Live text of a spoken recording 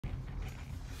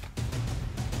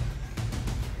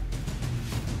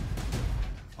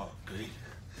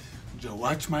Just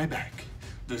watch my back.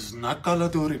 This is not Call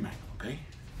of Duty, man, okay?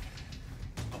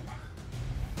 Toma.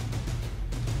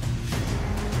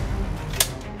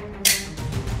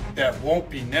 That won't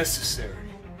be necessary.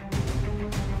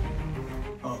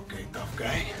 Okay, tough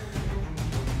guy.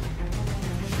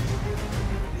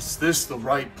 Is this the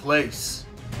right place?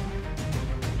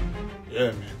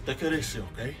 Yeah, man. Take it easy,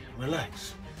 okay?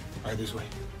 Relax. Right this way.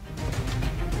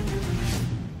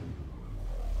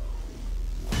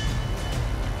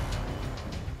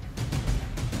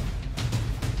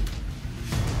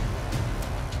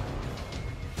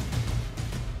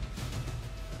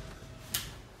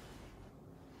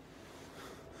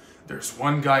 There's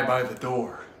one guy by the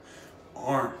door,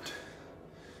 armed.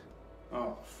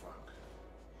 Oh, fuck.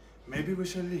 Maybe we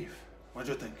should leave. What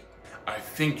do you think? I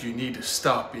think you need to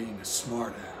stop being a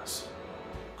smart ass.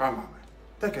 Come on, man.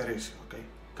 Take it easy, okay?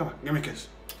 Come on, give me a kiss.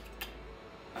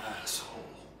 Asshole.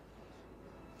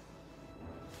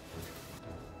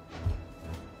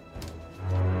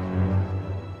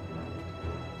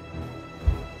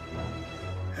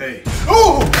 Hey.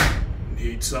 Oh!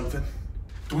 Need something?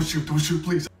 Don't shoot,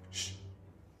 please. Shh.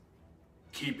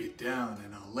 Keep it down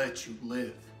and I'll let you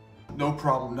live. No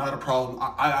problem, not a problem.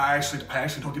 I actually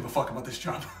don't give a fuck about this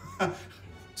job.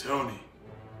 Tony,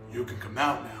 you can come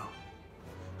out now.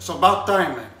 It's about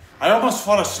time, man. I almost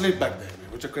fell asleep back there,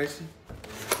 man. Was you crazy?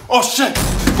 Oh shit!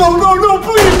 No,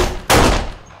 please!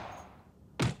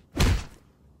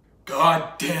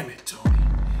 God damn it, Tony.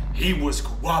 He was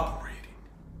cooperating.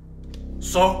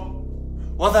 So,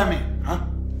 what that mean, huh?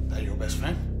 That your best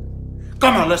friend?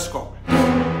 Come on, let's go.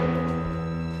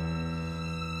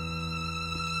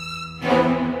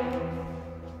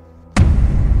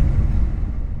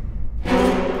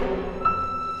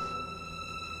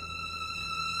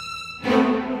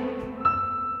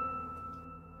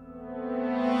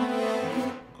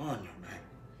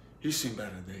 He's seen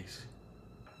better days.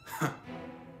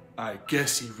 I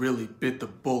guess he really bit the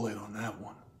bullet on that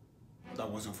one. That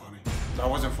wasn't funny. That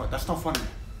wasn't funny. That's not funny.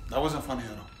 That wasn't funny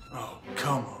at all. Oh,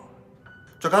 come on.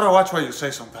 You gotta watch what you say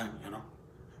sometimes, you know?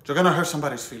 You're gonna hurt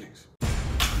somebody's feelings.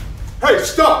 Hey,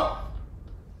 stop!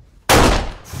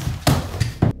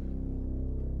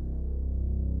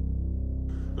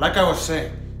 Like I was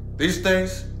saying, these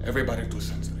days, everybody's too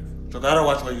sensitive. You gotta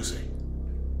watch what you say.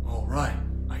 All right,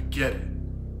 I get it.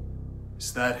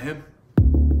 Is that him?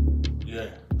 Yeah,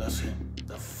 that's him.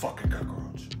 That fucking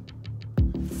cockroach.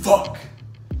 Fuck!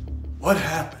 What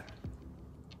happened?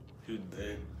 He's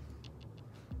dead.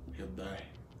 He'll die.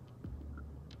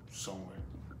 Somewhere.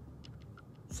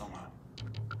 Somehow.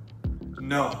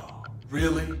 No.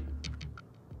 Really?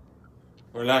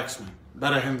 Relax, man.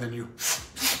 Better him than you.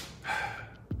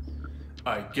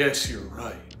 I guess you're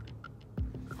right.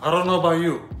 I don't know about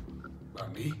you.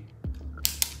 About me?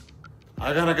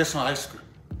 I gotta get some ice cream.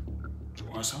 Do you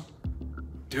want some?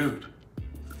 Dude,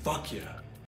 fuck yeah.